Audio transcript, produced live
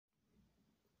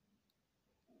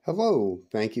Hello,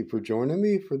 thank you for joining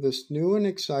me for this new and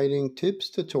exciting tips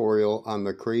tutorial on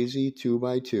the Crazy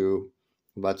 2x2.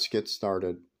 Let's get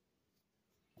started.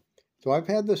 So I've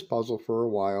had this puzzle for a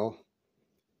while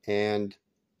and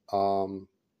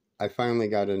I finally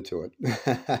got into it.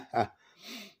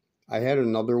 I had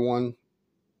another one,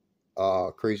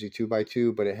 Crazy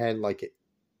 2x2, but it had like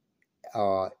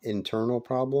an internal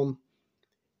problem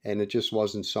and it just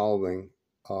wasn't solving.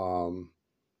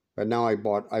 But now I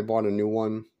bought a new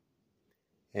one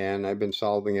and I've been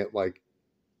solving it like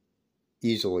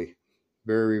easily,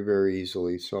 very, very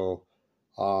easily. So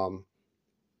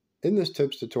in this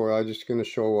tips tutorial, I'm just going to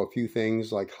show a few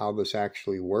things like how this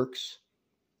actually works.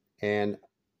 And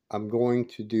I'm going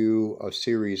to do a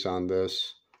series on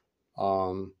this.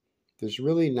 There's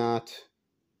really not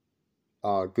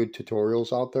good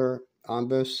tutorials out there on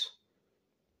this.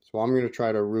 So I'm going to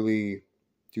try to really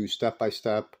do step by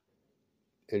step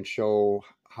and show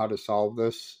how to solve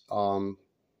this.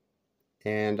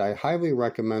 And I highly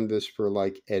recommend this for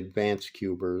like advanced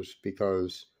cubers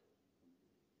because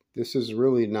this is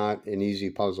really not an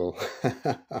easy puzzle.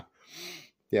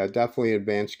 Yeah, definitely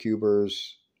advanced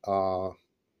cubers, or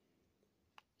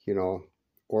if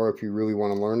you really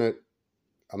want to learn it,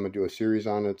 I'm going to do a series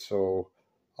on it. So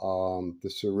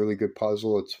this is a really good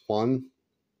puzzle. It's fun.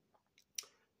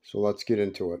 So let's get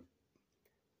into it.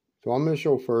 So I'm going to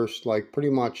show first, like pretty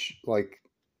much like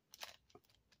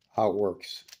how it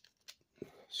works.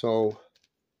 So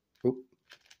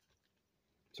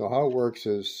how it works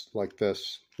is like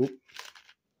this.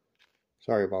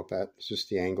 Sorry about that. It's just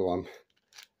the angle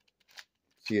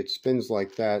see, it spins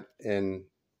like that, and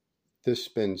this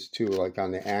spins too, like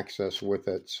on the axis with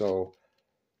it. So,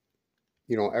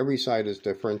 every side is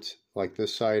different. Like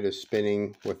this side is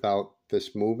spinning without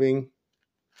this moving.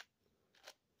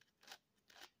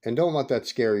 And don't let that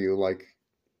scare you. Like,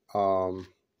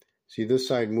 see, this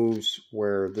side moves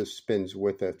where this spins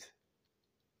with it.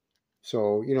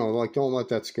 So, like, don't let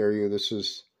that scare you. This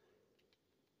is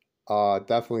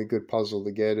definitely a good puzzle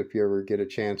to get if you ever get a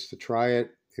chance to try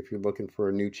it. If you're looking for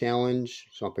a new challenge,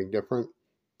 something different,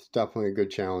 it's definitely a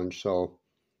good challenge. So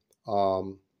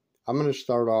I'm going to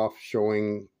start off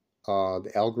showing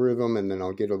the algorithm, and then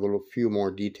I'll get a few more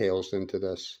details into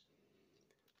this.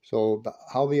 So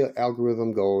how the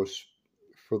algorithm goes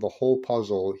for the whole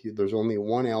puzzle, there's only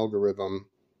one algorithm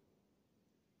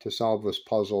to solve this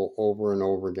puzzle over and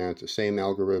over again. It's the same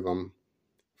algorithm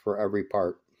for every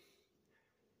part.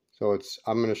 So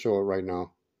I'm going to show it right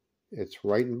now. It's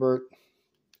right invert,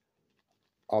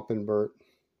 up invert,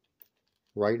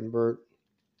 right invert,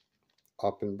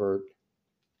 up invert,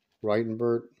 right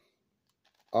invert,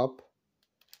 up,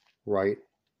 right,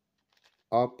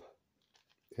 up,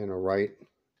 and a right,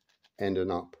 and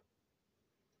an up.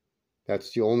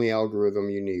 That's the only algorithm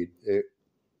you need.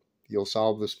 You'll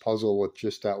solve this puzzle with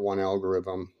just that one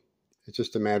algorithm. It's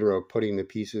just a matter of putting the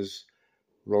pieces,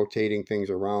 rotating things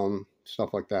around,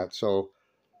 stuff like that. So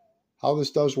how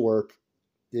this does work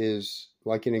is,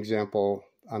 like an example,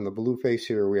 on the blue face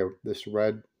here, we have this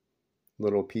red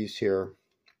little piece here.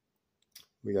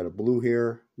 We got a blue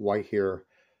here, white here.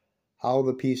 How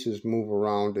the pieces move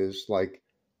around is like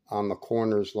on the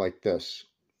corners like this.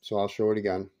 So I'll show it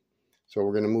again. So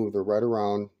we're going to move the red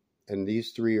around and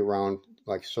these three around,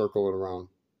 like circle it around.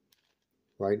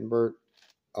 Right invert,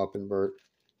 up invert,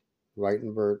 right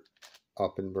invert,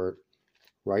 up invert,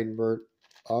 right invert,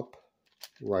 up,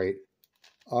 right,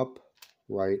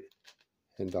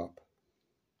 and up.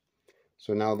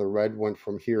 So now the red went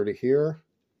from here to here.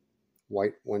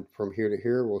 White went from here to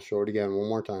here. We'll show it again one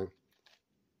more time.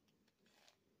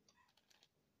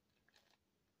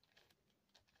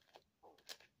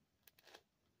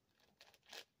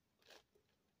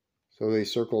 So they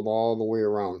circled all the way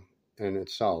around and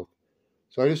it's solved.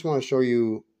 So I just want to show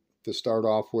you to start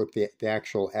off with the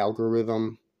actual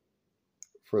algorithm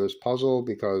for this puzzle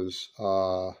because,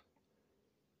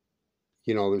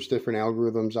 there's different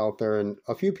algorithms out there, and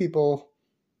a few people,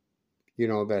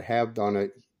 that have done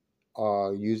it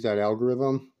use that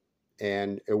algorithm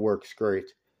and it works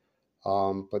great.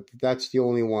 But that's the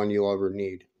only one you'll ever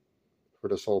need for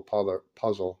this whole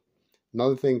puzzle.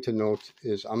 Another thing to note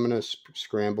is I'm going to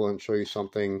scramble and show you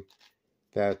something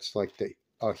that's like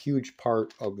a huge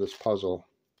part of this puzzle.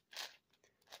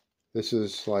 This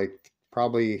is like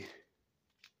probably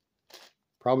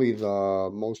the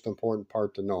most important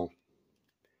part to know.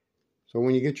 So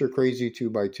when you get your Crazy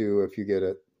 2x2, if you get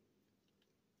it,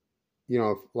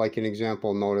 like an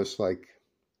example, notice like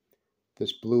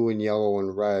this blue and yellow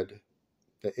and red,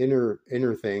 the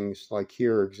inner things, like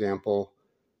here, example,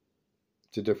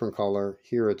 it's a different color.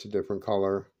 Here it's a different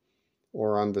color.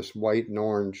 Or on this white and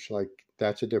orange, like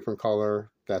that's a different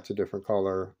color. that's a different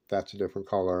color, that's a different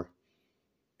color.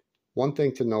 One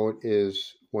thing to note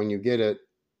is when you get it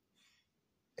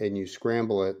and you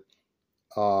scramble it,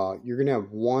 you're going to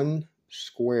have one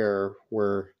square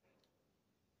where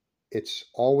it's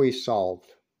always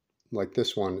solved. Like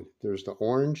this one, there's the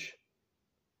orange,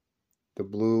 the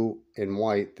blue, and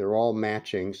white. They're all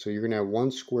matching. So you're going to have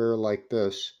one square like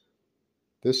this.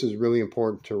 This is really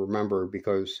important to remember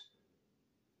because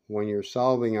when you're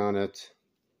solving on it,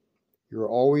 you're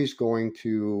always going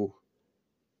to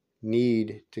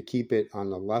need to keep it on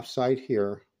the left side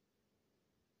here.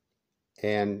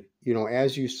 And, you know,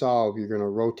 as you solve, you're going to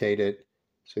rotate it.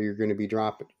 So you're going to be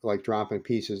dropping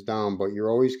pieces down, but you're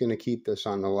always going to keep this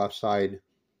on the left side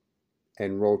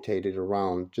and rotate it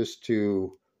around just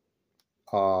to,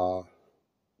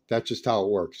 that's just how it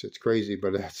works. It's crazy,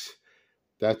 but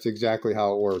that's exactly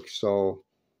how it works. So,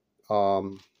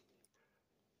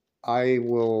 I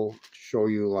will show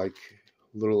you like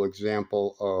a little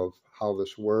example of how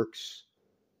this works.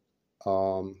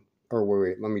 Or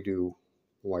wait, let me do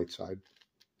the white side.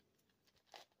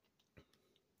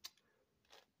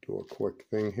 Do a quick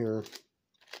thing here.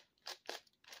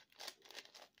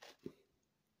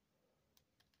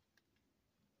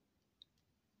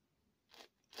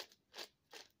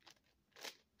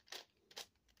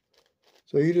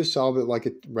 So you just solve it like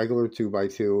a regular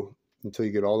 2x2 until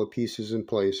you get all the pieces in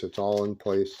place. It's all in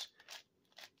place.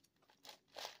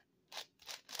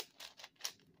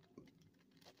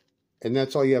 And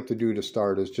that's all you have to do to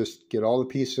start is just get all the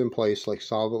pieces in place, like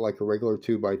solve it like a regular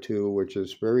 2x2, which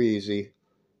is very easy.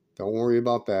 Don't worry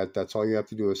about that. That's all you have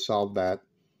to do is solve that.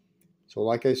 So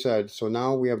like I said, so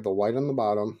now we have the white on the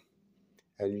bottom,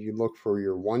 and you look for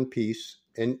your one piece,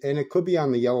 and it could be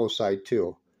on the yellow side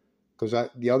too, because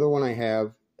the other one I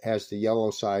have has the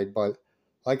yellow side, but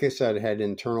like I said, it had an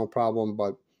internal problem,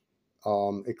 but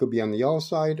it could be on the yellow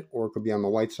side or it could be on the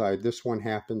white side. This one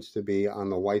happens to be on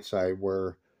the white side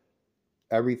where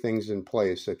everything's in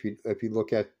place. If you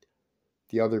look at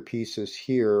the other pieces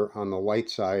here on the white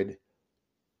side,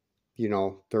 you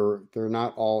know, they're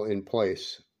not all in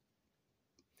place.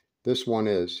 This one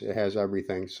is. It has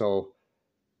everything. So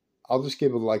I'll just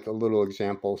give it like a little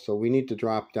example. So we need to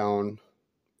drop down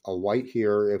a white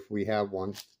here if we have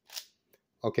one.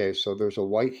 Okay, so there's a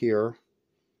white here.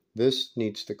 This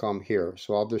needs to come here.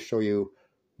 So I'll just show you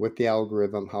with the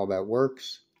algorithm how that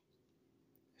works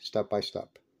step by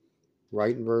step.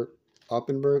 Right invert, up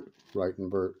invert, right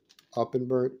invert, up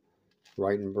invert,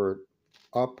 right invert,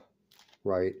 up,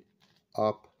 right,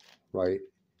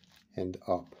 and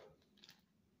up.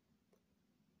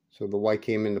 So the white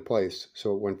came into place.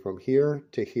 So it went from here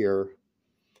to here.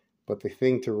 But the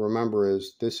thing to remember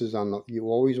is this is on the, you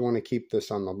always want to keep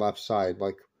this on the left side,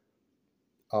 like,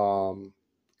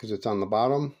 because it's on the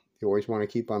bottom, you always want to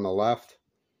keep on the left.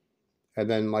 And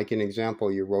then like an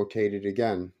example, you rotate it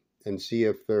again and see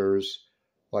if there's,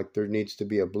 like there needs to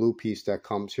be a blue piece that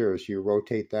comes here. So you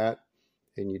rotate that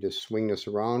and you just swing this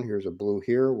around. Here's a blue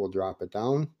here, we'll drop it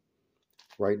down.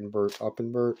 Right invert, up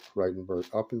invert, right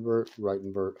invert, up invert, right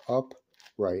invert, up,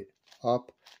 right,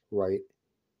 up, right.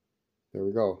 There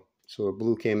we go. So the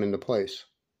blue came into place.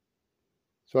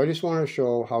 So I just want to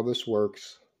show how this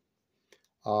works.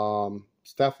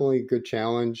 It's definitely a good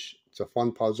challenge. It's a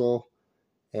fun puzzle.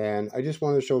 And I just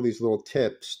want to show these little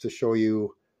tips to show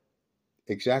you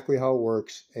exactly how it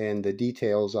works and the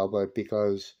details of it,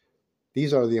 because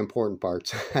these are the important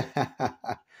parts.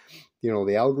 You know,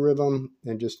 the algorithm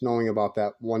and just knowing about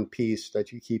that one piece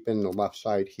that you keep in the left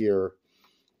side here.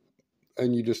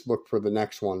 And you just look for the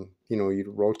next one. You know,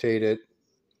 you rotate it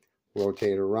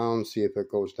around, see if it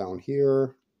goes down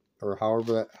here, or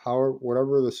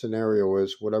whatever the scenario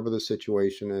is, whatever the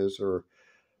situation is, or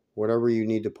whatever you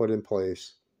need to put in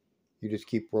place. You just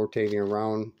keep rotating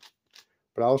around.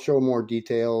 But I'll show more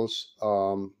details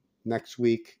next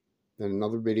week in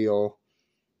another video.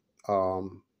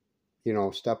 You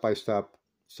know, step by step,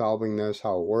 solving this,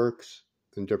 how it works,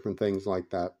 and different things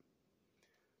like that.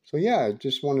 So yeah, I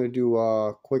just wanted to do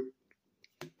a quick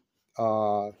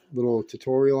little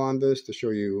tutorial on this to show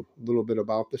you a little bit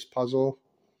about this puzzle.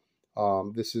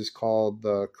 This is called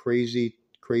the Crazy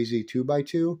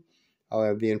 2x2. I'll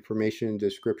have the information in the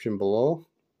description below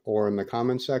or in the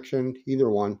comment section, either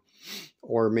one,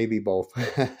 or maybe both.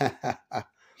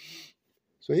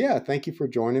 So yeah, thank you for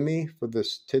joining me for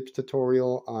this tips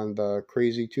tutorial on the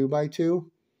Crazy 2x2.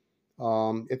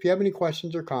 If you have any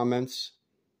questions or comments,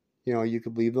 you know, you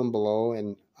could leave them below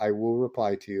and I will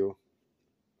reply to you.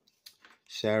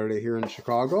 Saturday here in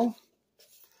Chicago.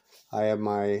 I have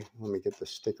my, let me get the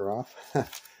sticker off,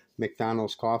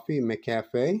 McDonald's coffee,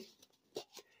 McCafe.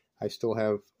 I still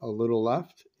have a little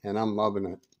left and I'm loving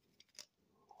it.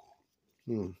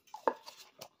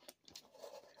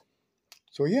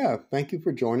 So yeah, thank you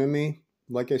for joining me.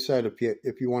 Like I said,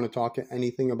 if you want to talk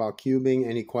anything about cubing,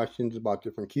 any questions about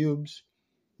different cubes,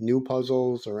 new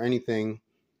puzzles, or anything,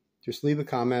 just leave a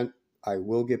comment. I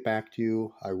will get back to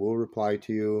you. I will reply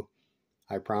to you.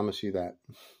 I promise you that.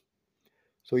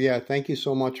 So yeah, thank you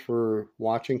so much for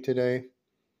watching today,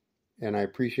 and I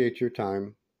appreciate your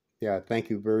time. Yeah, thank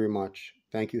you very much.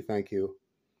 Thank you, thank you.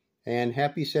 And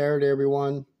happy Saturday,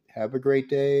 everyone. Have a great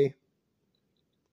day.